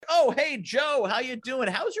oh, hey, Joe, how you doing?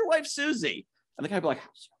 How's your wife, Susie? And the guy would be like, how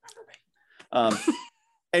does he remember me?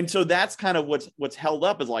 And so that's kind of what's held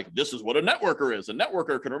up is like, this is what a networker is. A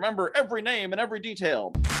networker can remember every name and every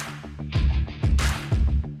detail.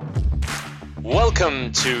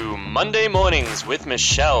 Welcome to Monday Mornings with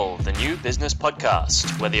Michelle, the new business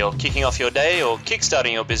podcast. Whether you're kicking off your day or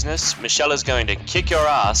kickstarting your business, Michelle is going to kick your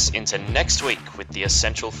ass into next week with the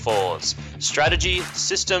essential fours: strategy,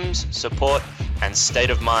 systems, support, and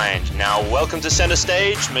state of mind. Now, welcome to center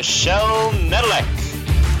stage, Michelle Nedelec.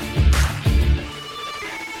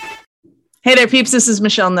 Hey there, peeps. This is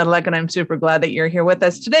Michelle Nedelec, and I'm super glad that you're here with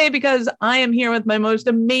us today because I am here with my most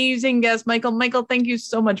amazing guest, Michael. Michael, thank you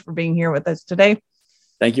so much for being here with us today.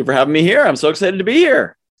 Thank you for having me here. I'm so excited to be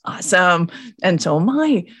here. Awesome. And so am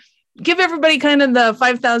I. Give everybody kind of the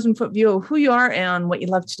 5,000-foot view of who you are and what you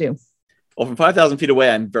love to do. Well, from 5,000 feet away,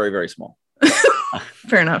 I'm very, very small.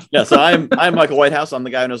 Fair enough. Yeah, so I'm Michael Whitehouse. I'm the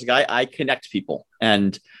guy who knows a guy. I connect people.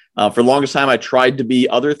 And for the longest time, I tried to be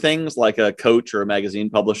other things like a coach or a magazine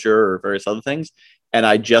publisher or various other things. And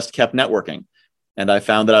I just kept networking. And I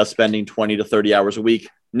found that I was spending 20 to 30 hours a week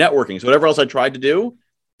networking. So whatever else I tried to do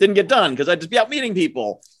didn't get done because I'd just be out meeting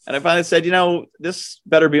people. And I finally said, this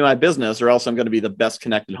better be my business or else I'm going to be the best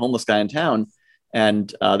connected homeless guy in town.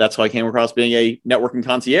 And that's how I came across being a networking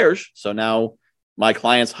concierge. So now my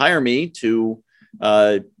clients hire me to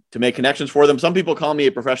make connections for them. Some people call me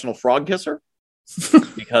a professional frog kisser.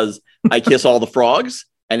 Because I kiss all the frogs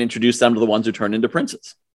and introduce them to the ones who turn into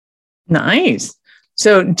princes. Nice.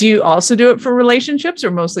 So do you also do it for relationships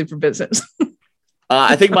or mostly for business?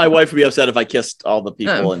 I think my wife would be upset if I kissed all the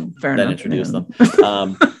people and then introduce them.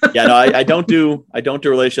 I don't do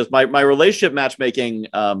relationships. My relationship matchmaking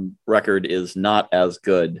record is not as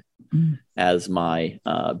good as my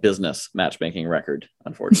business matchmaking record,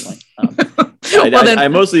 unfortunately.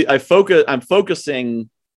 I'm focusing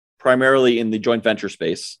primarily in the joint venture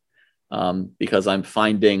space because I'm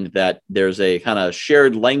finding that there's a kind of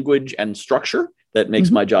shared language and structure that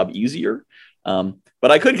makes my job easier.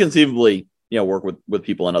 But I could conceivably, work with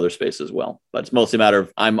people in other spaces as well. But it's mostly a matter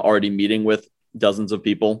of I'm already meeting with dozens of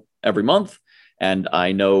people every month. And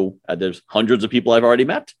I know there's hundreds of people I've already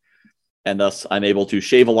met. And thus I'm able to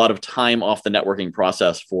shave a lot of time off the networking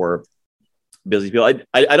process for busy people.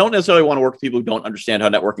 I don't necessarily want to work with people who don't understand how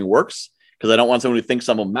networking works, because I don't want someone who thinks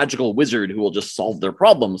I'm a magical wizard who will just solve their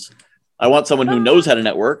problems. I want someone who knows how to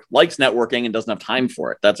network, likes networking, and doesn't have time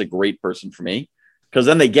for it. That's a great person for me, because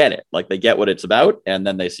then they get it. Like they get what it's about, and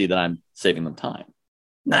then they see that I'm saving them time.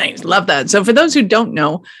 Nice. Love that. So for those who don't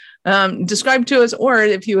know, describe to us, or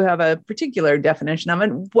if you have a particular definition of it,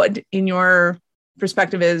 what in your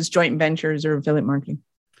perspective is joint ventures or affiliate marketing?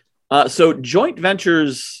 So joint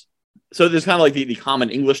ventures... So there's kind of like the common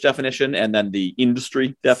English definition and then the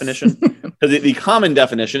industry definition. Because the common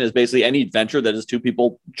definition is basically any venture that is two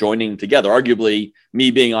people joining together. Arguably,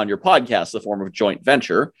 me being on your podcast is a form of joint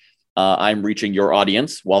venture. I'm reaching your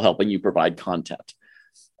audience while helping you provide content.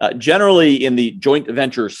 Generally, in the joint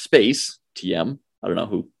venture space, TM, I don't know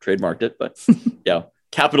who trademarked it, but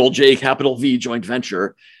capital J, capital V joint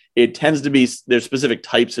venture, it tends to be, there's specific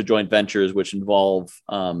types of joint ventures which involve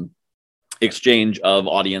exchange of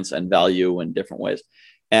audience and value in different ways.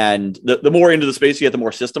 And the more into the space you get, the more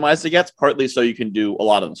systemized it gets, partly so you can do a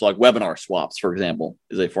lot of them. So like webinar swaps, for example,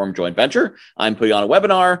 is a form of joint venture. I'm putting on a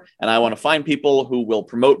webinar and I want to find people who will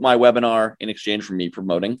promote my webinar in exchange for me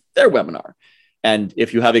promoting their webinar. And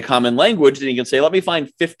if you have a common language, then you can say, let me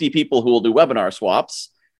find 50 people who will do webinar swaps.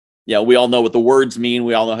 We all know what the words mean.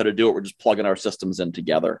 We all know how to do it. We're just plugging our systems in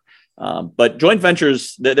together. But joint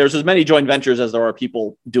ventures, there's as many joint ventures as there are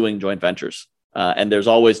people doing joint ventures. And there's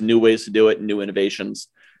always new ways to do it, new innovations.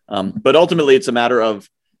 But ultimately, it's a matter of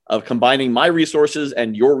combining my resources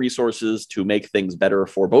and your resources to make things better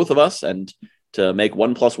for both of us and to make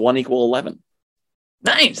 1 + 1 = 11.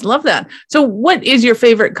 Nice. Love that. So what is your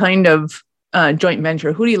favorite kind of joint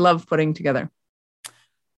venture? Who do you love putting together?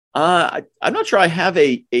 I'm not sure I have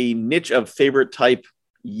a niche of favorite type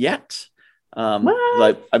yet.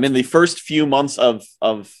 I'm in the first few months of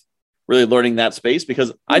really learning that space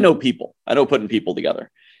because I know people. I know putting people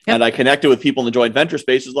together. Yep. And I connected with people in the joint venture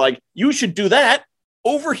space. Is like, you should do that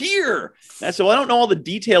over here. And I said, well, I don't know all the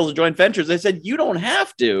details of joint ventures. They said, you don't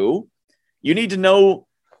have to. You need to know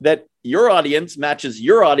that your audience matches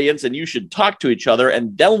your audience and you should talk to each other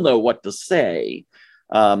and they'll know what to say.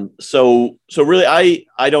 So really,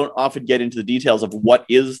 I don't often get into the details of what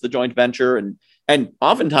is the joint venture. And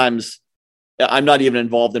oftentimes I'm not even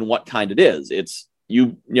involved in what kind it is. It's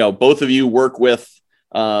both of you work with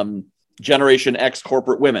Generation X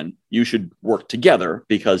corporate women. You should work together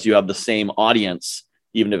because you have the same audience,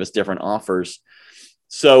 even if it's different offers.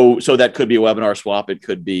 so that could be a webinar swap. It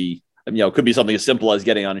could be, it could be something as simple as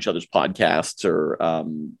getting on each other's podcasts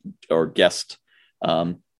or guest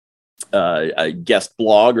a guest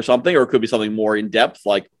blog or something, or it could be something more in depth,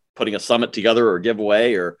 like putting a summit together or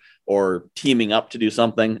giveaway or teaming up to do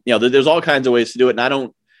something. There's all kinds of ways to do it. And I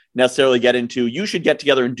don't necessarily get into, you should get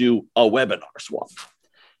together and do a webinar swap.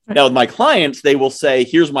 Now with my clients, they will say,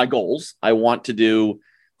 here's my goals. I want to do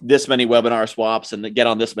this many webinar swaps and get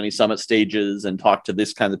on this many summit stages and talk to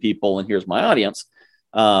this kind of people. And here's my audience.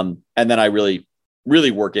 And then I really,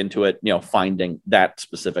 really work into it, finding that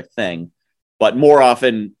specific thing. But more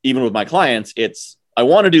often, even with my clients, it's, I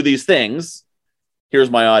want to do these things. Here's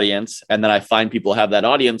my audience. And then I find people have that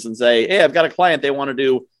audience and say, hey, I've got a client. They want to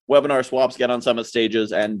do webinar swaps, get on summit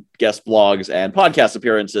stages and guest blogs and podcast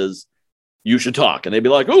appearances. You should talk. And they'd be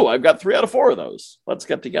like, oh, I've got 3 out of 4 of those. Let's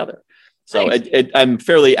get together. So nice. I'm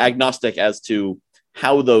fairly agnostic as to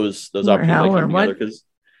how those opportunities come together.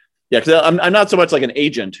 Because I'm not so much like an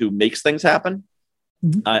agent who makes things happen.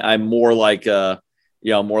 Mm-hmm. I'm more like the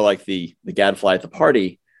gadfly at the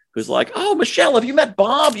party who's like, oh, Michelle, have you met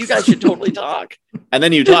Bob? You guys should totally talk. And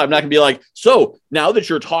then you talk. I'm not gonna be like, so now that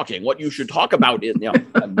you're talking, what you should talk about is,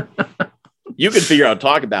 you can figure out what to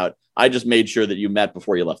talk about. I just made sure that you met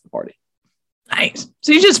before you left the party. Nice.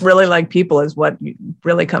 So you just really like people is what it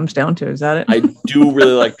really comes down to. Is that it? I do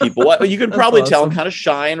really like people. Well, you can probably tell I'm kind of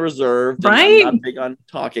shy and reserved. And right. I'm not big on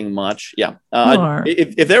talking much. Yeah.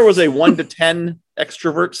 If there was a 1 to 10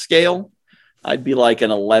 extrovert scale, I'd be like an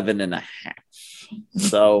 11.5.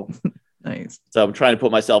 So nice. So I'm trying to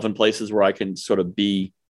put myself in places where I can sort of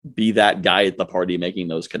be that guy at the party making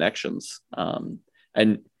those connections. And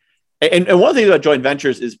one thing about joint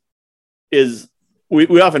ventures is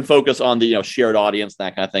we often focus on the shared audience,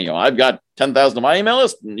 that kind of thing. I've got 10,000 on my email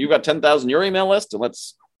list, and you've got 10,000 on your email list, and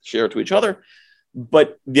let's share it to each other.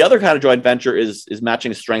 But the other kind of joint venture is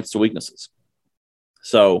matching strengths to weaknesses.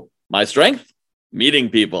 So my strength, meeting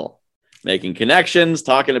people, making connections,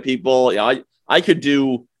 talking to people. I could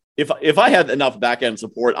do, if I had enough back-end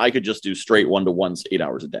support, I could just do straight one-to-ones 8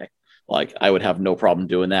 hours a day. Like, I would have no problem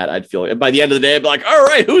doing that. I'd feel like by the end of the day, I'd be like, all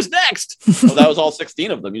right, who's next? Well, that was all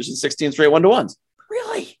 16 of them, using 16 straight one-to-ones.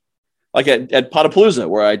 Really? Like at Potapalooza,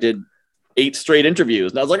 where I did 8 straight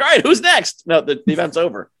interviews. And I was like, all right, who's next? No, the event's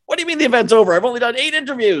over. What do you mean the event's over? I've only done 8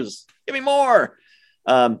 interviews. Give me more.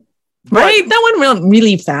 Right? That went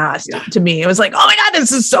really fast to me. It was like, oh my God,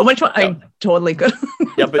 this is so much fun. I totally could.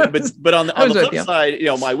 Yeah, but on the flip side,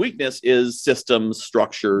 my weakness is systems,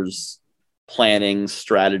 structures, planning,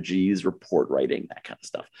 strategies, report writing, that kind of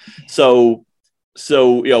stuff. So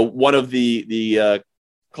one of the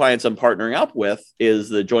clients I'm partnering up with is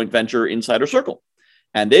the joint venture Insider Circle,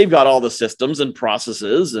 and they've got all the systems and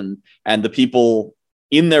processes, and the people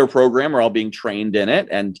in their program are all being trained in it,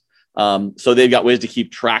 and so they've got ways to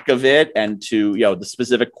keep track of it and to the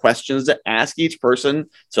specific questions to ask each person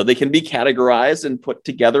so they can be categorized and put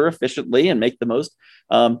together efficiently and make the most.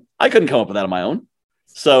 I couldn't come up with that on my own,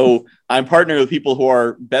 so I'm partnering with people who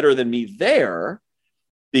are better than me there.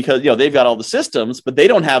 Because they've got all the systems, but they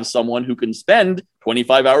don't have someone who can spend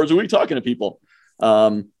 25 hours a week talking to people.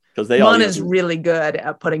 Because Mon is really good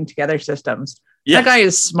at putting together systems. Yeah. That guy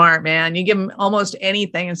is smart, man. You give him almost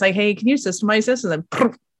anything. It's like, hey, can you systemize this? And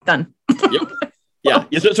then done. Yep.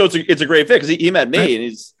 Yeah. So it's a great fit because he met me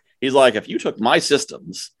and he's like, if you took my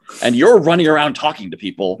systems and you're running around talking to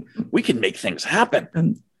people, we can make things happen.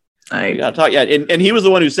 We gotta talk. Yeah. And he was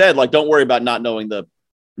the one who said, like, don't worry about not knowing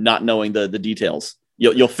the details.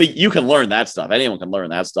 You can learn that stuff. Anyone can learn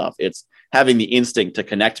that stuff. It's having the instinct to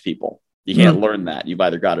connect people. You can't learn that. You've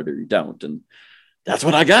either got it or you don't. And that's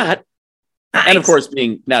what I got. Nice. And of course,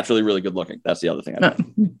 being naturally really good looking. That's the other thing I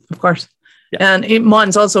do. Of course. Yeah. And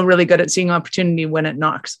Mon's also really good at seeing opportunity when it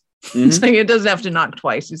knocks. Mm-hmm. So it doesn't have to knock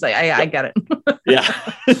twice. He's like, I get it.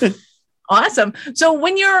 Yeah. Awesome. So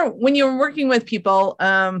when you're working with people,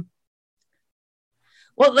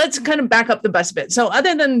 well, let's kind of back up the bus a bit. So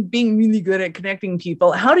other than being really good at connecting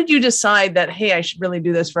people, how did you decide that, hey, I should really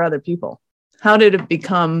do this for other people? How did it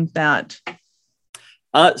become that?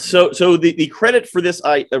 So the credit for this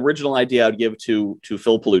original idea I'd give to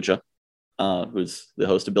Phil Palucha, who's the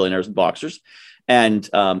host of Billionaires and Boxers, and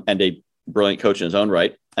a brilliant coach in his own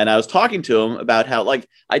right. And I was talking to him about how, like,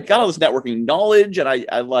 I got all this networking knowledge, and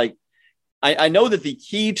I know that the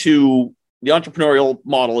key to the entrepreneurial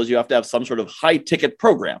model is you have to have some sort of high ticket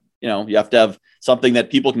program. You have to have something that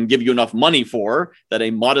people can give you enough money for, that a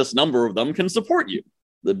modest number of them can support you.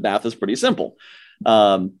 The math is pretty simple.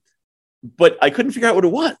 But I couldn't figure out what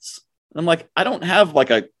it was. And I'm like, I don't have like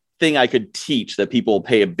a thing I could teach that people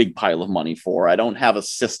pay a big pile of money for. I don't have a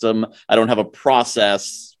system. I don't have a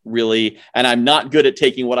process really. And I'm not good at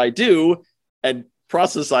taking what I do and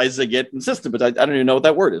processizing it in system. But I don't even know what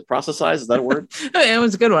that word is. Processize, is that a word? It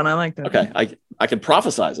was a good one. I like that. Okay. I can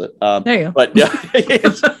prophesize it. There you go. But yeah,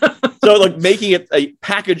 so like making it,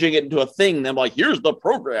 packaging it into a thing. Then like, here's the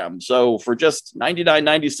program. So for just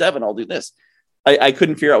 $99.97, I'll do this. I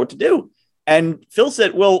couldn't figure out what to do. And Phil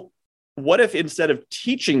said, well, what if instead of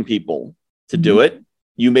teaching people to do it,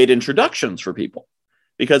 you made introductions for people?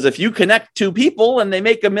 Because if you connect two people and they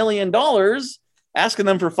make $1 million, asking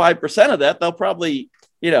them for 5% of that, they'll probably,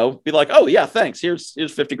 be like, oh yeah, thanks. Here's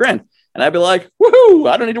 50 grand. And I'd be like, woohoo,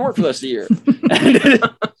 I don't need to work for this a year.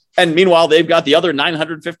 And meanwhile, they've got the other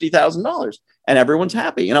 $950,000 and everyone's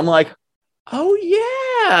happy. And I'm like, oh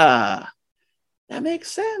yeah, that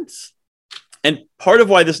makes sense. And part of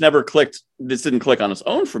why this didn't click on its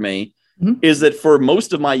own for me, is that for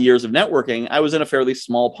most of my years of networking, I was in a fairly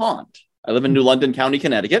small pond. I live in New London County,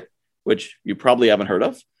 Connecticut, which you probably haven't heard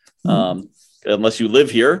of, unless you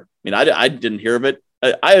live here. I mean, I didn't hear of it.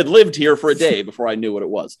 I had lived here for a day before I knew what it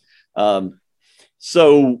was.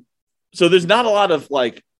 So there's not a lot of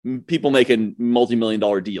like people making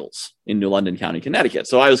multi-million-dollar deals in New London County, Connecticut.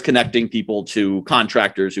 So I was connecting people to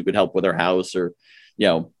contractors who could help with their house, or,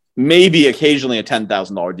 maybe occasionally a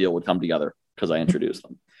 $10,000 deal would come together because I introduced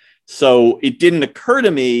them. So it didn't occur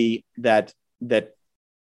to me that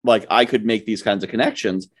like I could make these kinds of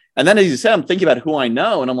connections. And then, as you said, I'm thinking about who I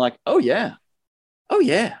know, and I'm like, oh yeah.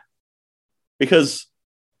 Because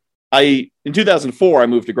in 2004, I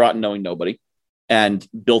moved to Groton knowing nobody and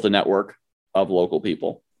built a network of local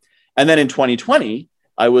people. And then in 2020,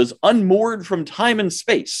 I was unmoored from time and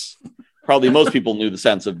space. Probably most people knew the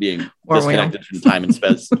sense of being disconnected from time and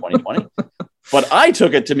space in 2020. But I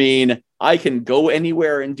took it to mean I can go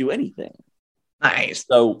anywhere and do anything. Nice.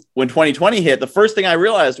 So when 2020 hit, the first thing I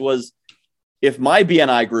realized was, if my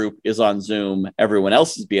BNI group is on Zoom, everyone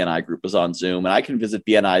else's BNI group is on Zoom, and I can visit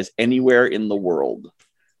BNIs anywhere in the world.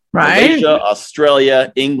 Right. Malaysia,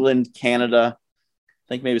 Australia, England, Canada. I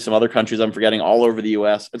think maybe some other countries I'm forgetting, all over the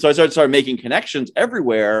US. And so I started making connections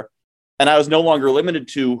everywhere. And I was no longer limited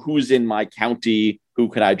to who's in my county, who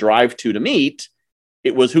can I drive to meet.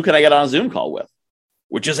 It was, who can I get on a Zoom call with,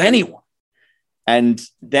 which is anyone. And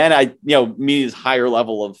then I, meet this higher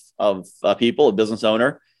level of people, a business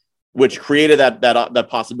owner, which created that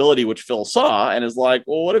possibility, which Phil saw, and is like,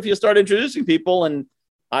 well, what if you start introducing people and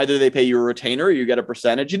either they pay you a retainer or you get a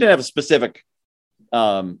percentage? You didn't have a specific,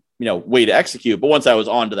 way to execute. But once I was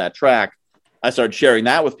onto that track, I started sharing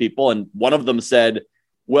that with people. And one of them said,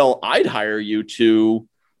 well, I'd hire you to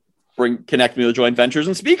connect me with joint ventures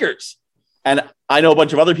and speakers. And I know a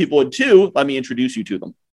bunch of other people would too. Let me introduce you to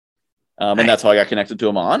them. And that's how I got connected to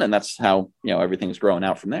them on. And that's how, everything's growing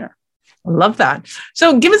out from there. I love that.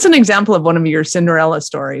 So give us an example of one of your Cinderella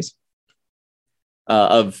stories.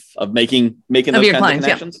 Of making those kinds of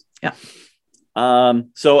connections. Yeah.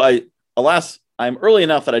 So I'm early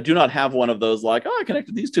enough that I do not have one of those like, I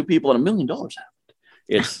connected these two people and $1 million happened.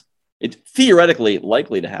 It's theoretically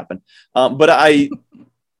likely to happen. But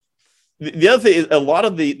the other thing is, a lot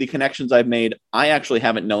of the connections I've made, I actually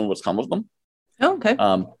haven't known what's come of them. Oh, okay.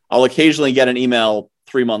 I'll occasionally get an email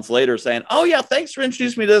 3 months later saying, oh yeah, thanks for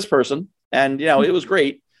introducing me to this person. And, it was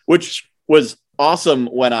great, which was awesome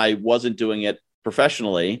when I wasn't doing it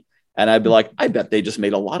professionally. And I'd be like, I bet they just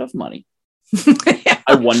made a lot of money.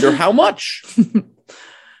 I wonder how much.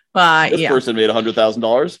 This person made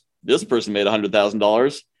 $100,000. This person made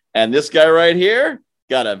 $100,000. And this guy right here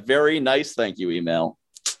got a very nice thank you email.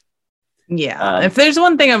 Yeah. If there's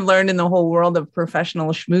one thing I've learned in the whole world of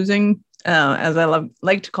professional schmoozing, as I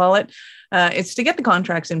like to call it, it's to get the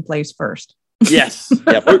contracts in place first. Yes.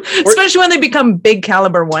 Yep. Especially when they become big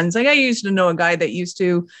caliber ones. Like I used to know a guy that used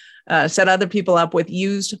to set other people up with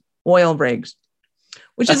used oil rigs,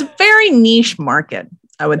 which is a very niche market,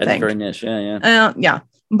 I would think. Very niche. Yeah. Yeah.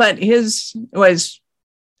 But his was,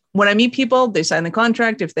 when I meet people, they sign the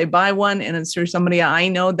contract. If they buy one and it's through somebody I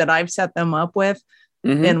know that I've set them up with,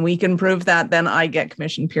 and we can prove that, then I get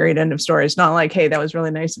commission, period, end of story. It's not like, hey, that was really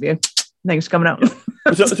nice of you. Thanks for coming out.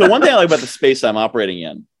 So one thing I like about the space I'm operating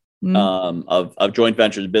in, of joint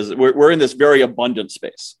ventures business, we're in this very abundant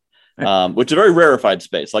space, which is a very rarefied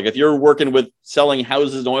space. Like if you're working with selling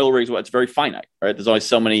houses and oil rigs, well, it's very finite, right? There's only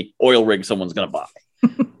so many oil rigs someone's going to buy.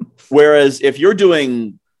 Whereas if you're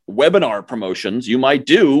doing webinar promotions, you might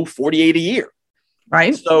do 48 a year.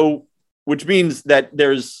 Right. So, which means that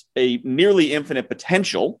there's a nearly infinite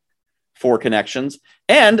potential for connections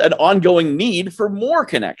and an ongoing need for more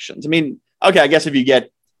connections. I mean, okay, I guess if you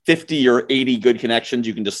get 50 or 80 good connections,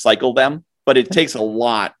 you can just cycle them. but it takes a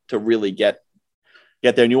lot to really get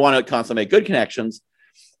there, and you want to constantly make good connections.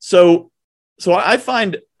 So I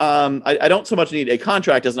find I don't so much need a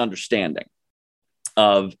contract as an understanding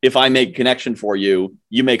of, if I make a connection for you,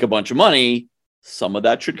 you make a bunch of money, some of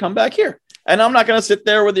that should come back here. And I'm not going to sit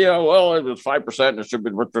there with you, well, it was 5% and it should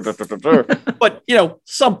be, but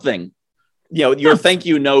something, your thank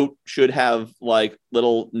you note should have like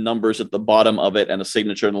little numbers at the bottom of it and a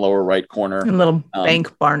signature in the lower right corner. And little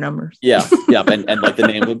bank bar numbers. Yeah. And like the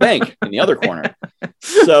name of the bank in the other corner.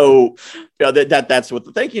 So that's what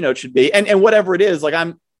the thank you note should be. And whatever it is, like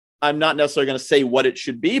I'm not necessarily going to say what it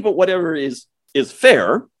should be, but whatever is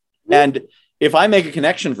fair. Mm-hmm. And if I make a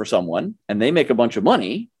connection for someone and they make a bunch of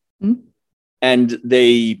money, mm-hmm. and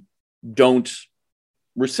they don't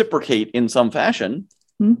reciprocate in some fashion,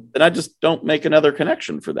 then I just don't make another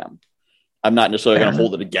connection for them. I'm not necessarily going to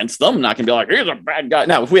hold it against them. I'm not going to be like, here's a bad guy.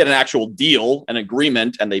 Now, if we had an actual deal, an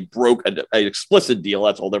agreement, and they broke an explicit deal,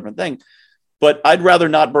 that's a whole different thing. But I'd rather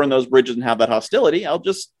not burn those bridges and have that hostility. I'll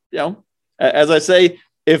just, as I say,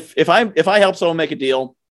 if I help someone make a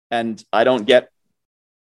deal and I don't get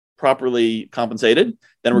properly compensated,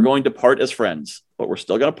 then we're going to part as friends, but we're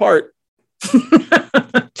still going to part.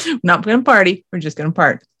 Not going to party. We're just going to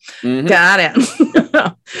part. Mm-hmm. Got it.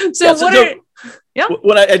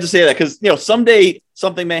 When I just say that, because someday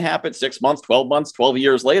something may happen 6 months, 12 months, 12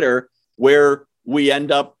 years later, where we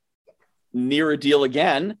end up near a deal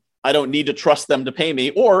again. I don't need to trust them to pay me,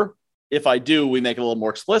 or if I do, we make it a little more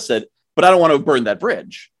explicit. But I don't want to burn that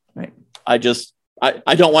bridge. Right. I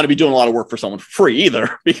don't want to be doing a lot of work for someone for free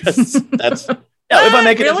either, because that's. Yeah, if I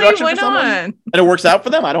make an introduction for someone and it works out for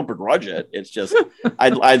them, I don't begrudge it. It's just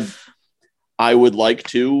I would like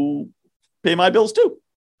to pay my bills too.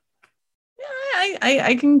 Yeah,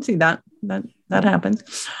 I can see that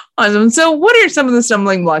happens. Awesome. So what are some of the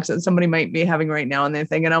stumbling blocks that somebody might be having right now, and they're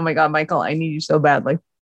thinking, oh my God, Michael, I need you so badly?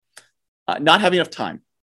 Not having enough time.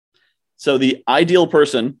 So the ideal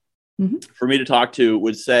person for me to talk to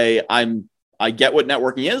would say, I get what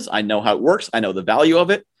networking is. I know how it works. I know the value of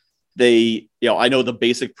it. I know the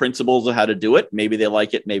basic principles of how to do it. Maybe they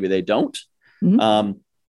like it, maybe they don't. Mm-hmm.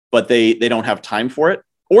 But they don't have time for it,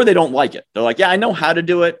 or they don't like it. They're like, yeah, I know how to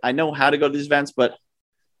do it. I know how to go to these events, but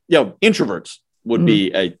introverts would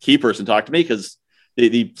be a key person to talk to me, because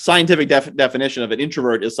the scientific definition of an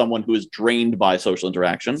introvert is someone who is drained by social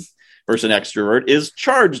interaction, versus an extrovert is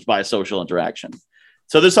charged by social interaction.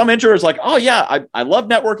 So there's some introverts like, oh yeah, I love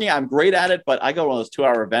networking. I'm great at it, but I go to one of those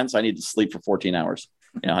 2-hour events. I need to sleep for 14 hours.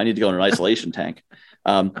 I need to go in an isolation tank.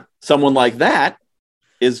 Someone like that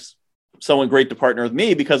is someone great to partner with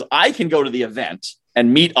me, because I can go to the event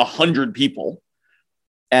and meet 100 people.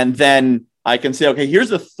 And then I can say, okay, here's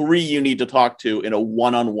the 3 you need to talk to in a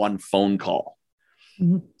one-on-one phone call.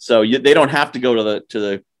 Mm-hmm. So they don't have to go to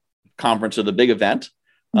the conference or the big event,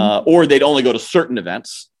 or they'd only go to certain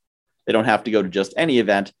events. They don't have to go to just any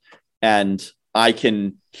event. And I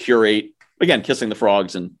can curate, again, kissing the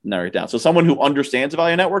frogs and narrow it down. So someone who understands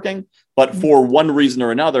value networking, but for one reason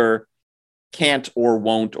or another can't or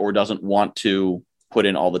won't or doesn't want to put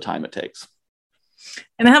in all the time it takes.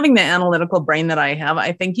 And having the analytical brain that I have,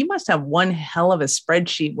 I think you must have one hell of a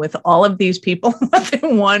spreadsheet with all of these people, what they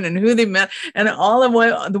won and who they met, and all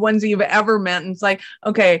of the ones that you've ever met. And it's like,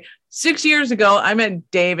 okay, 6 years ago, I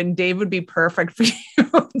met Dave, and Dave would be perfect for you.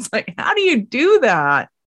 It's like, how do you do that?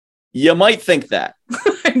 You might think that.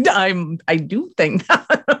 I do think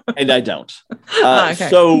that. And I don't. Okay.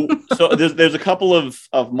 So there's a couple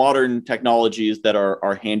of modern technologies that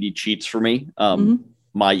are handy cheats for me.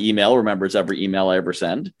 My email remembers every email I ever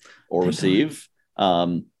send or receive.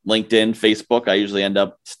 LinkedIn, Facebook, I usually end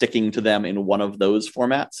up sticking to them in one of those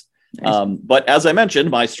formats. Nice. But as I mentioned,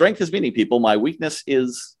 my strength is meeting people. My weakness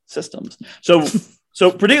is systems. So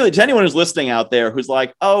particularly to anyone who's listening out there who's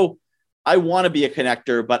like, oh, I want to be a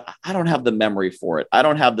connector, but I don't have the memory for it. I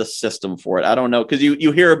don't have the system for it. I don't know. Because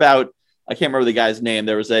you hear about, I can't remember the guy's name.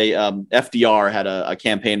 There was a FDR had a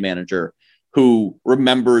campaign manager who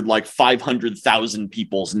remembered like 500,000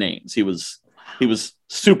 people's names. He was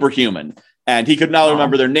superhuman, and he could not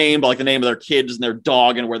remember their name, but like the name of their kids and their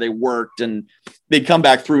dog and where they worked. And they'd come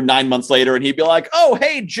back through 9 months later, and he'd be like, "Oh,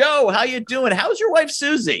 hey Joe, how you doing? How's your wife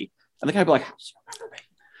Susie?" And the guy'd be like, "How do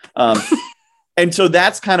you remember me?" And so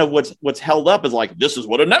that's kind of what's held up is like, this is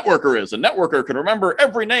what a networker is. A networker can remember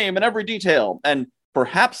every name and every detail, and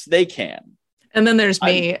perhaps they can. And then there's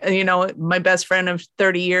me, my best friend of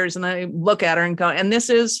 30 years, and I look at her and go, and this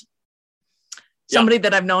is somebody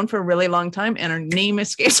that I've known for a really long time, and her name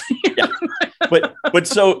escapes me. Yeah. But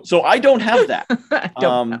so I don't have that.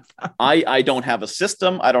 I don't have a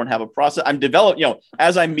system. I don't have a process. I'm developing,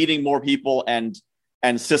 as I'm meeting more people and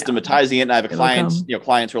and systematizing it. And I have clients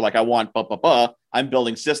who are like, I want blah, blah, blah. I'm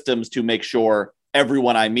building systems to make sure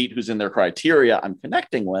everyone I meet who's in their criteria I'm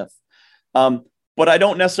connecting with. But I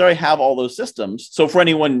don't necessarily have all those systems. So for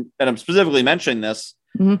anyone, and I'm specifically mentioning this,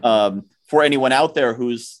 for anyone out there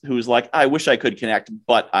who's like, I wish I could connect,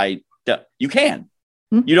 but you can.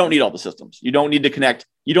 You don't need all the systems. You don't need to connect.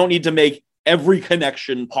 You don't need to make every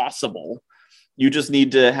connection possible. You just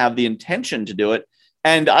need to have the intention to do it.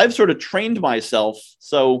 And I've sort of trained myself.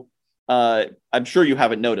 So I'm sure you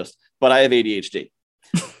haven't noticed, but I have ADHD.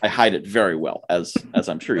 I hide it very well, as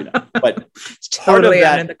I'm sure you know. But it's totally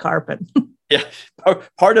under the carpet. Yeah,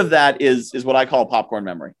 part of that is what I call popcorn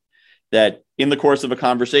memory. That in the course of a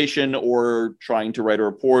conversation or trying to write a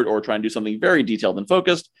report or trying to do something very detailed and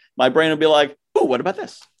focused, my brain will be like, oh, what about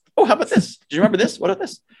this? Oh, how about this? Do you remember this? What about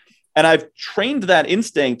this? And I've trained that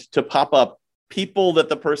instinct to pop up people that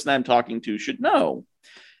the person I'm talking to should know.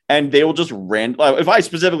 And they will just if I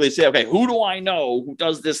specifically say, okay, who do I know who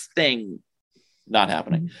does this thing? Not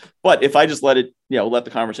happening. But if I just let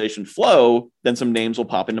the conversation flow, then some names will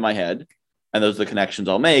pop into my head. And those are the connections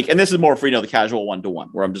I'll make. And this is more for, the casual one-to-one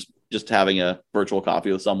where I'm just having a virtual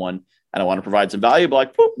coffee with someone and I want to provide some value, but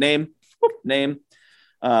like, whoop, name.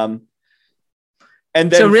 And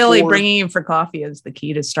then really bringing you for coffee is the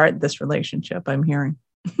key to start this relationship, I'm hearing.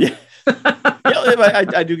 Yeah.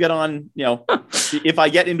 I do get on, if I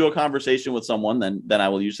get into a conversation with someone, then I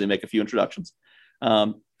will usually make a few introductions.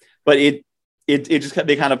 But they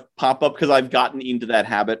kind of pop up because I've gotten into that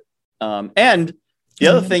habit. And the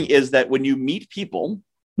other thing is that when you meet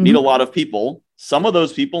a lot of people, some of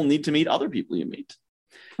those people need to meet other people you meet.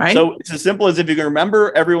 Right. So it's as simple as if you can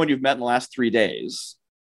remember everyone you've met in the last 3 days,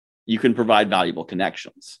 you can provide valuable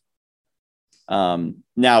connections.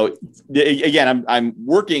 Now, again, I'm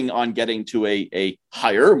working on getting to a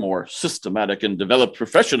higher, more systematic and developed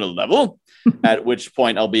professional level, at which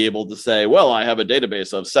point I'll be able to say, well, I have a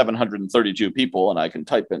database of 732 people and I can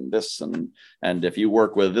type in this. And if you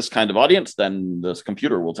work with this kind of audience, then this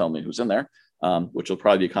computer will tell me who's in there, which will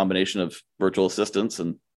probably be a combination of virtual assistants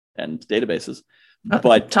and databases.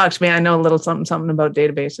 But talk to me. I know a little something about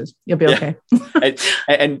databases. You'll be okay.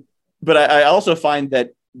 But I also find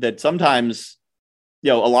that sometimes, a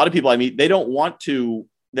lot of people I meet, they don't want to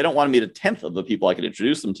meet a tenth of the people I could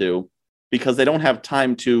introduce them to because they don't have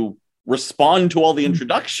time to respond to all the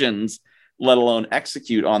introductions, let alone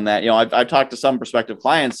execute on that. I've talked to some prospective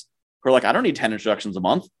clients who are like, I don't need 10 introductions a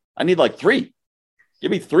month. I need like 3. Give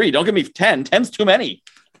me 3. Don't give me 10. 10's too many.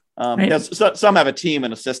 Right. Some have a team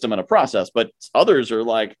and a system and a process, but others are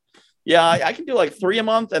like, yeah, I can do like 3 a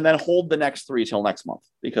month and then hold the next 3 till next month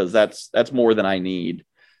because that's more than I need.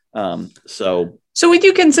 So would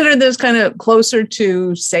you consider this kind of closer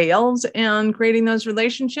to sales and creating those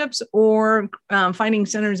relationships, or finding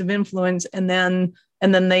centers of influence and then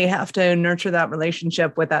they have to nurture that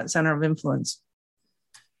relationship with that center of influence?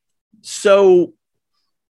 So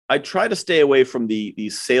I try to stay away from the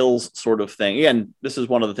sales sort of thing. Again, this is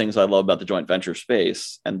one of the things I love about the joint venture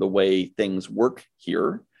space and the way things work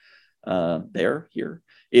here. Here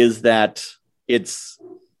is that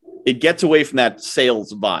it gets away from that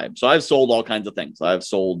sales vibe. So I've sold all kinds of things. I've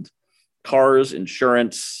sold cars,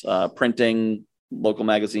 insurance, printing, local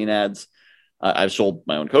magazine ads. I've sold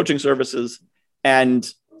my own coaching services. And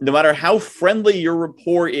no matter how friendly your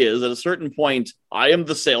rapport is, at a certain point, I am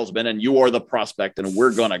the salesman and you are the prospect, and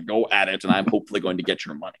we're going to go at it. And I'm hopefully going to get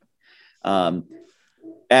your money.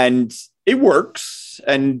 And it works.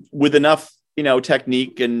 And with enough,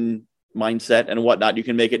 technique and mindset and whatnot, you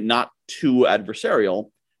can make it not too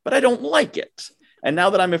adversarial, but I don't like it. And now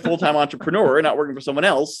that I'm a full-time entrepreneur and not working for someone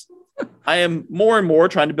else, I am more and more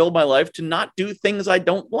trying to build my life to not do things I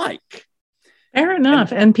don't like. Fair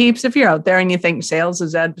enough. And peeps, if you're out there and you think sales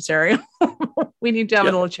is adversarial, we need to have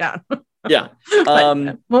a little chat. Yeah.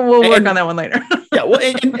 We'll work on that one later. Yeah. Well,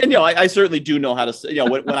 and I certainly do know how to,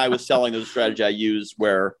 when I was selling, there's a strategy I used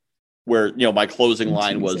where my closing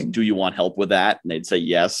line was, do you want help with that? And they'd say,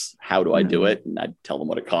 yes. How do I do it? And I'd tell them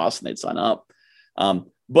what it costs and they'd sign up.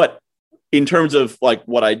 But in terms of like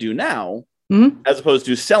what I do now, as opposed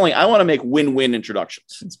to selling, I want to make win-win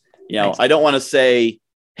introductions. I don't want to say,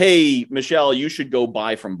 hey, Michelle, you should go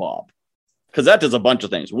buy from Bob. Because that does a bunch of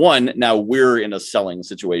things. 1, now we're in a selling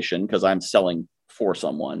situation because I'm selling for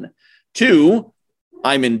someone. 2,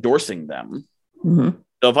 I'm endorsing them.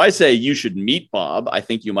 So if I say you should meet Bob, I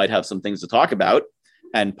think you might have some things to talk about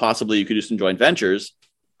and possibly you could do some joint ventures.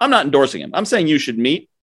 I'm not endorsing him. I'm saying you should meet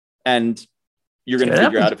and you're going to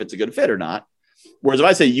figure out if it's a good fit or not. Whereas if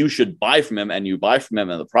I say you should buy from him and you buy from him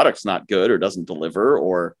and the product's not good or doesn't deliver,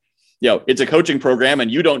 or, it's a coaching program and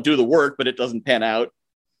you don't do the work, but it doesn't pan out,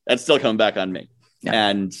 that's still coming back on me. Yeah.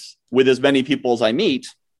 And with as many people as I meet,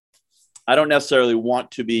 I don't necessarily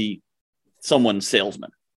want to be someone's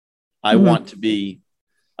salesman. I want to be,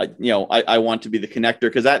 I want to be the connector,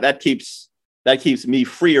 because that keeps me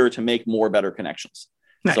freer to make more better connections.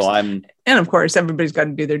 Nice. So and of course, everybody's got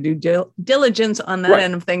to do their due diligence on that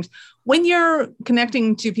end of things. When you're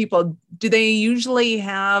connecting to people, do they usually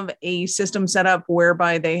have a system set up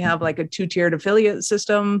whereby they have like a 2-tiered affiliate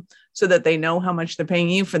system so that they know how much they're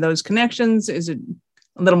paying you for those connections? Is it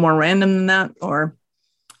a little more random than that, or?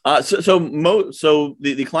 So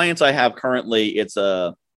the clients I have currently, it's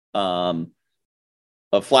a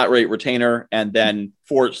flat rate retainer, and then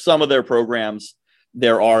for some of their programs,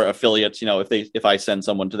 there are affiliates. If I send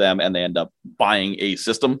someone to them and they end up buying a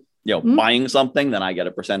system, buying something, then I get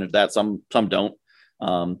a percentage of that. Some don't.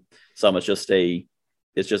 Some it's just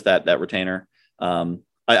that retainer.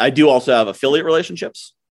 I do also have affiliate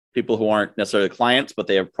relationships, people who aren't necessarily clients, but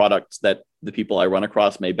they have products that the people I run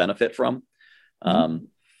across may benefit from.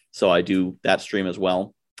 So I do that stream as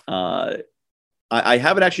well. I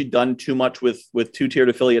haven't actually done too much with 2-tiered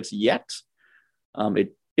affiliates yet.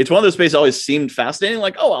 It's one of those spaces that always seemed fascinating.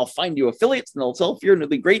 Like, oh, I'll find you affiliates and they'll sell for you and it'll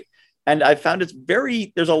be great. And I found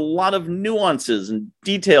there's a lot of nuances and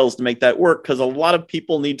details to make that work, because a lot of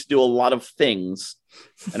people need to do a lot of things,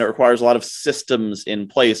 and it requires a lot of systems in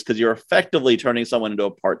place, because you're effectively turning someone into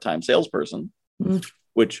a part-time salesperson,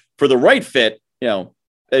 which for the right fit,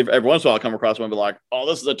 every once in a while I come across one and be like, oh,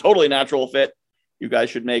 this is a totally natural fit. You guys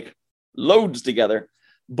should make loads together.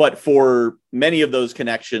 But for many of those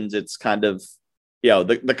connections, it's kind of,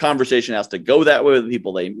 the conversation has to go that way with the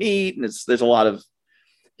people they meet. And there's a lot of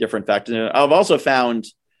different factors. I've also found,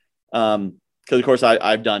 because of course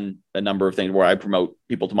I've done a number of things where I promote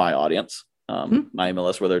people to my audience, my email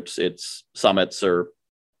list, whether it's summits or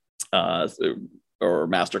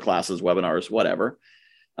master classes, webinars, whatever.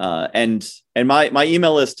 And my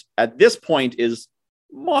email list at this point is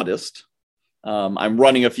modest. I'm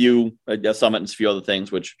running a few summit and a few other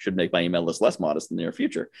things, which should make my email list less modest in the near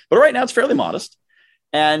future. But right now it's fairly modest.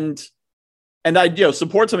 And I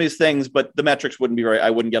support some of these things, but the metrics wouldn't be right.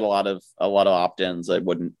 I wouldn't get a lot of opt-ins. I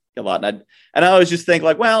wouldn't get a lot. And I always just think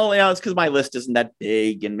like, well, it's because my list isn't that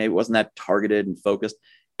big and maybe it wasn't that targeted and focused.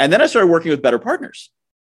 And then I started working with better partners.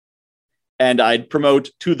 And I'd promote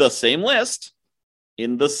to the same list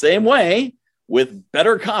in the same way with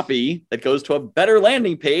better copy that goes to a better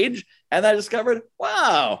landing page. And I discovered,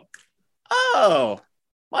 wow,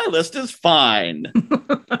 my list is fine.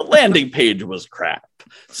 The landing page was crap.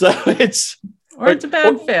 So it's a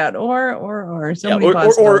bad fit or so many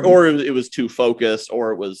possibilities. or it was too focused,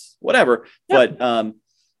 or it was whatever. Yep. But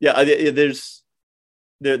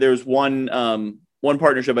there's one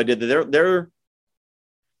partnership I did that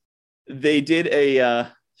they did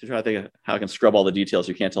a to try to think of how I can scrub all the details.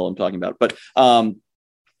 You can't tell what I'm talking about, but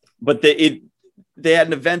they had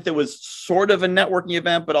an event that was sort of a networking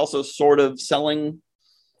event, but also sort of selling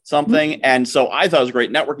something. Mm-hmm. And so I thought it was a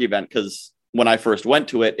great networking event, because when I first went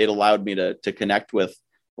to it, it allowed me to connect with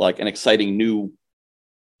like an exciting new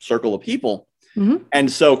circle of people. Mm-hmm.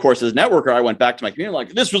 And so, of course, as a networker, I went back to my community like,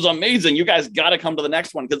 this was amazing. You guys got to come to the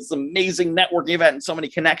next one, because it's an amazing networking event and so many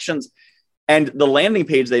connections. And the landing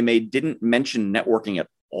page they made didn't mention networking at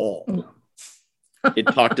all. It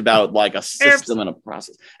talked about like a system and a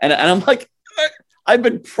process. And I'm like, I've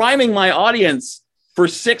been priming my audience for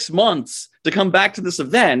 6 months to come back to this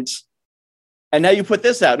event. And now you put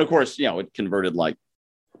this out. And of course, it converted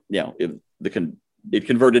it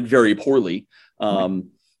converted very poorly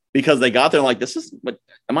because they got there like,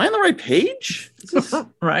 am I on the right page?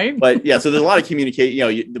 Right. But yeah, so there's a lot of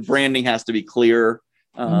communication, the branding has to be clear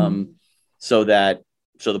so that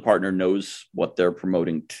the partner knows what they're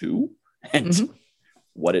promoting to and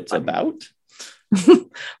what it's about.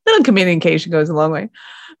 Little communication goes a long way.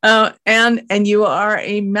 And you are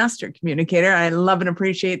a master communicator. I love and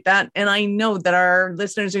appreciate that. And I know that our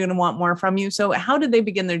listeners are going to want more from you. So how did they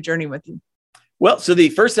begin their journey with you? Well, so the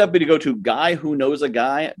first step would be to go to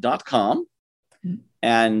guywhoknowsaguy.com.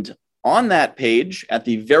 And on that page at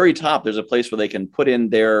the very top, there's a place where they can put in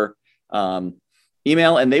their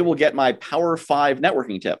email, and they will get my Power 5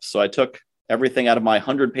 networking tips. So I took everything out of my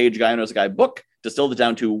 100-page Guy Who Knows a Guy book, distilled it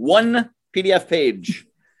down to one PDF page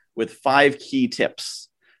with 5 key tips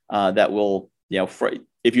that will,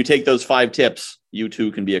 if you take those 5 tips, you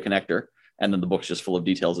too can be a connector. And then the book's just full of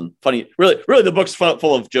details and funny, really the book's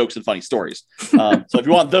full of jokes and funny stories. So if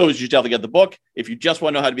you want those, you just have to get the book. If you just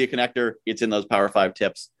want to know how to be a connector, it's in those Power 5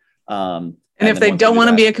 tips. And if they don't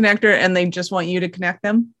want to be a connector and they just want you to connect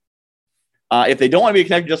them? If they don't want to be a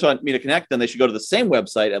connector, just want me to connect, then they should go to the same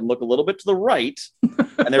website and look a little bit to the right.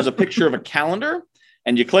 And there's a picture of a calendar.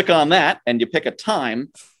 And you click on that and you pick a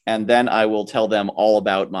time, and then I will tell them all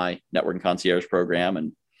about my networking concierge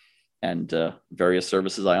program and various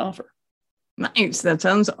services I offer. Nice. That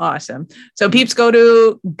sounds awesome. So peeps, go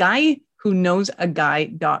to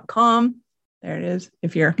guywhoknowsaguy.com. There it is.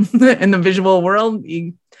 If you're in the visual world,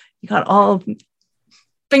 you got all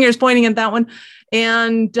fingers pointing at that one.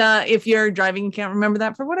 And if you're driving and can't remember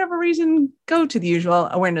that for whatever reason, go to the usual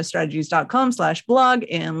awarenessstrategies.com/blog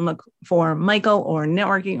and look for Michael or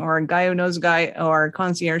networking or a guy who knows a guy or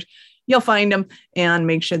concierge. You'll find him, and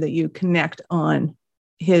make sure that you connect on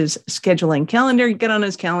his scheduling calendar, get on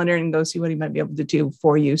his calendar and go see what he might be able to do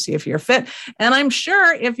for you. See if you're fit. And I'm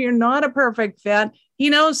sure if you're not a perfect fit, he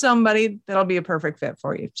knows somebody that'll be a perfect fit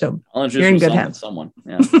for you. So you're in good hands. Someone.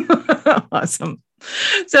 Yeah. Awesome.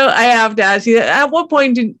 So I have to ask you, at what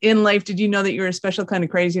point in life did you know that you were a special kind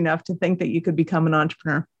of crazy enough to think that you could become an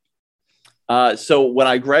entrepreneur? So when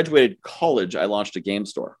I graduated college, I launched a game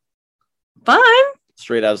store. Fun.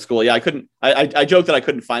 Straight out of school. Yeah, I couldn't. I joked that I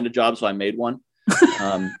couldn't find a job, so I made one.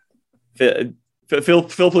 Phil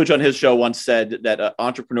Pluch on his show once said that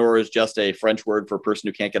entrepreneur is just a French word for a person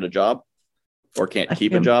who can't get a job or can't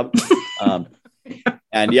keep a job.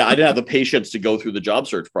 And yeah, I didn't have the patience to go through the job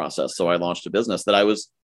search process. So I launched a business that I was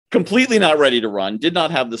completely not ready to run, did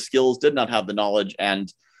not have the skills, did not have the knowledge,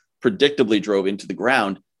 and predictably drove into the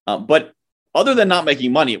ground. But other than not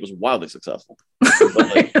making money, it was wildly successful. Super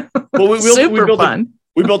fun.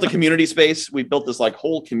 We built a community space. We built this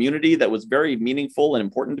whole community that was very meaningful and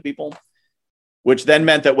important to people, which then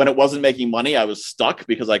meant that when it wasn't making money, I was stuck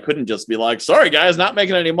because I couldn't just be like, sorry, guys, not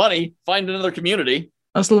making any money. Find another community.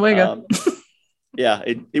 Hasta luego. Yeah,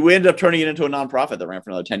 we ended up turning it into a nonprofit that ran for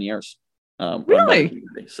another 10 years. Really?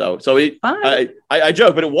 So I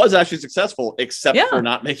joke, but it was actually successful, except for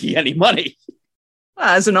not making any money.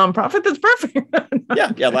 As a nonprofit, that's perfect.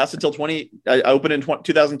 Yeah, it lasted until I opened in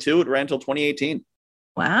 2002. It ran until 2018.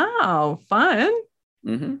 Wow, fun.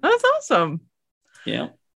 Mm-hmm. That's awesome. Yeah.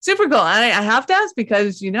 Super cool. I have to ask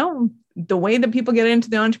because, the way that people get into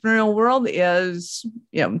the entrepreneurial world is,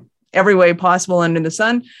 every way possible under the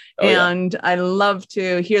sun. I love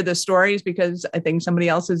to hear the stories because I think somebody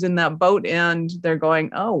else is in that boat and they're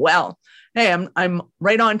going, oh, well, hey, I'm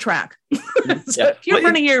right on track. So if you're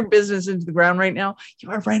running your business into the ground right now,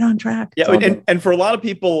 you are right on track. Yeah. And for a lot of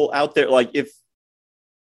people out there,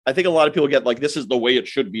 I think a lot of people get this is the way it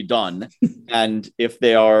should be done. And if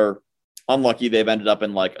they are unlucky, they've ended up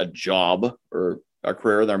in a job or a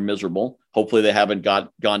career, they're miserable. Hopefully they haven't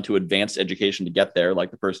gone to advanced education to get there,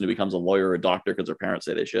 like the person who becomes a lawyer or a doctor because their parents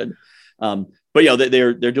say they should. But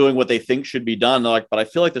they're doing what they think should be done. They're but I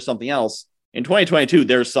feel like there's something else. In 2022,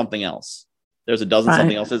 there's something else. There's a dozen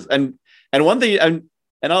something else's. And one thing,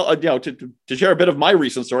 and I'll to share a bit of my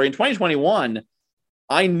recent story. In 2021,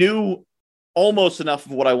 I knew almost enough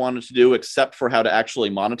of what I wanted to do, except for how to actually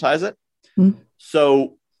monetize it. Mm-hmm.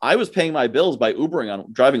 So I was paying my bills by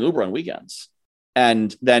driving Uber on weekends,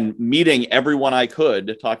 and then meeting everyone I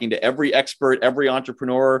could, talking to every expert, every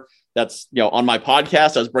entrepreneur that's on my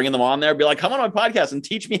podcast. I was bringing them on there, be like, come on my podcast and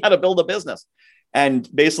teach me how to build a business,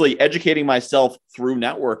 and basically educating myself through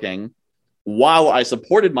networking while I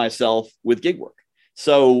supported myself with gig work.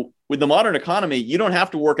 So with the modern economy, you don't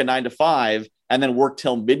have to work a 9 to 5 and then work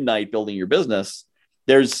till midnight building your business.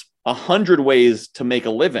 There's 100 ways to make a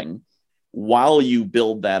living while you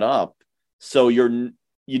build that up. So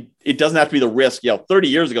it doesn't have to be the risk. 30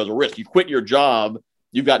 years ago was a risk. You quit your job.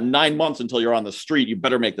 You've got 9 months until you're on the street. You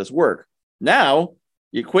better make this work. Now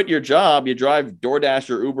you quit your job. You drive DoorDash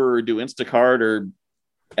or Uber or do Instacart or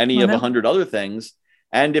any of 100 other things.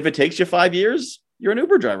 And if it takes you 5 years, you're an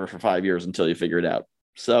Uber driver for 5 years until you figure it out.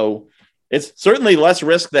 So it's certainly less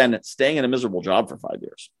risk than staying in a miserable job for 5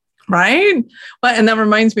 years. Right. Well, and that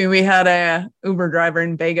reminds me, we had a Uber driver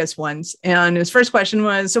in Vegas once, and his first question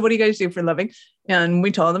was, so what do you guys do for a living? And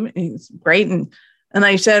we told him, he's great. And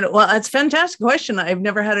I said, well, that's a fantastic question. I've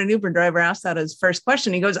never had an Uber driver ask that as first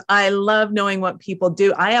question. He goes, I love knowing what people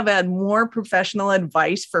do. I have had more professional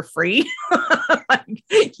advice for free.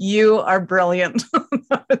 You are brilliant.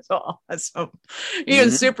 That's awesome. He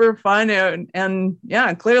was super fun. And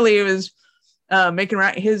yeah, clearly he was making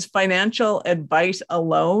his financial advice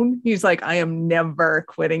alone. He's like, I am never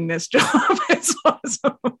quitting this job. It's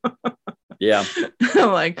awesome. Yeah.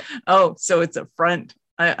 I'm like, oh, so it's a front.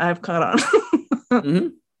 I've caught on. Mm-hmm.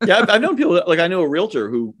 Yeah, I've known people, I knew a realtor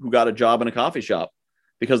who got a job in a coffee shop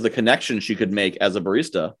because the connection she could make as a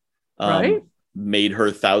barista made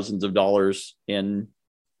her thousands of dollars in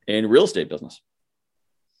real estate business.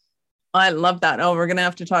 I love that. Oh, we're gonna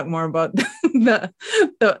have to talk more about the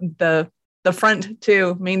the front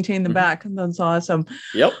to maintain the back. That's awesome.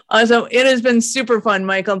 Yep. So it has been super fun,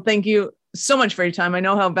 Michael. Thank you so much for your time. I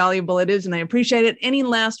know how valuable it is, and I appreciate it. Any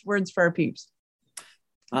last words for our peeps?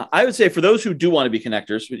 I would say for those who do want to be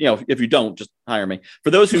connectors, if you don't, just hire me.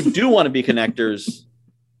 For those who do want to be connectors,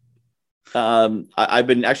 I've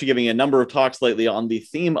been actually giving a number of talks lately on the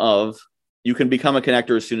theme of you can become a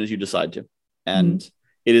connector as soon as you decide to. And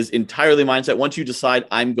it is entirely mindset. Once you decide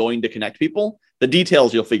I'm going to connect people, the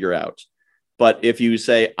details you'll figure out. But if you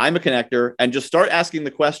say I'm a connector and just start asking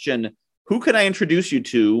the question, who can I introduce you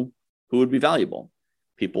to who would be valuable?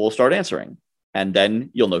 People will start answering. And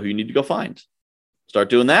then you'll know who you need to go find. Start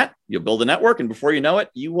doing that. You'll build a network. And before you know it,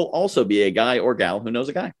 you will also be a guy or gal who knows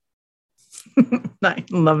a guy. I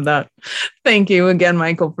love that. Thank you again,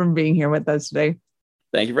 Michael, for being here with us today.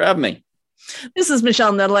 Thank you for having me. This is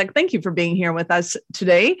Michelle Nedelec. Thank you for being here with us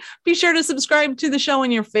today. Be sure to subscribe to the show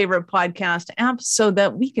in your favorite podcast app so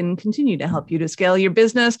that we can continue to help you to scale your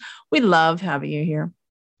business. We love having you here.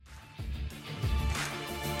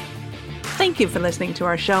 Thank you for listening to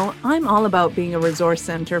our show. I'm all about being a resource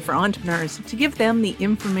center for entrepreneurs to give them the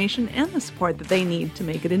information and the support that they need to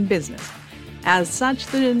make it in business. As such,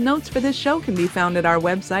 the notes for this show can be found at our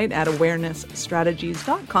website at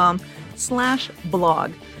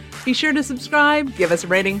awarenessstrategies.com/blog. Be sure to subscribe, give us a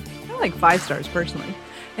rating. I like 5 stars personally,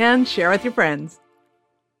 and share with your friends.